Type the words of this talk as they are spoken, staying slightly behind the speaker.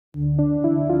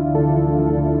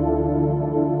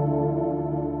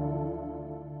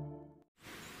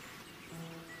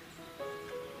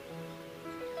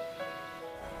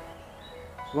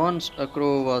Once a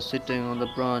crow was sitting on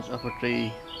the branch of a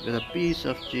tree with a piece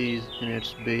of cheese in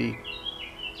its beak.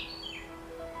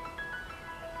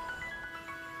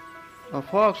 A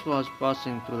fox was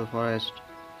passing through the forest.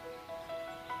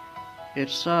 It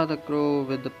saw the crow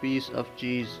with the piece of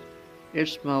cheese.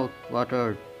 Its mouth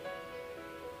watered.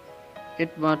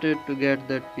 It wanted to get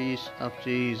that piece of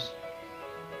cheese.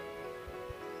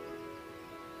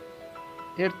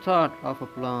 It thought of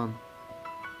a plan.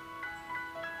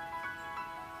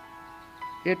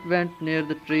 It went near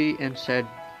the tree and said,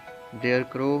 "Dear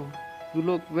crow, you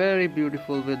look very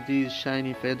beautiful with these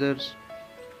shiny feathers."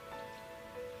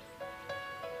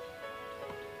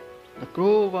 The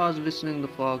crow was listening to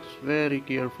the fox very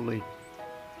carefully.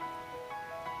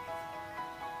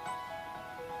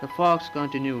 The fox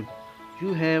continued,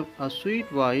 "You have a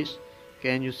sweet voice.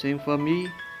 Can you sing for me?"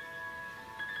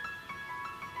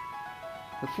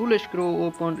 The foolish crow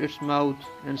opened its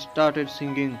mouth and started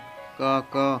singing, "Caw,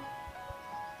 caw."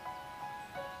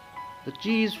 The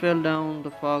cheese fell down.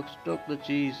 The fox took the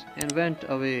cheese and went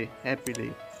away happily.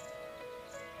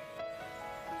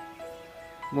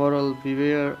 Moral: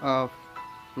 beware of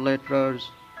flatterers.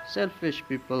 Selfish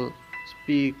people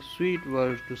speak sweet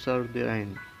words to serve their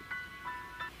end.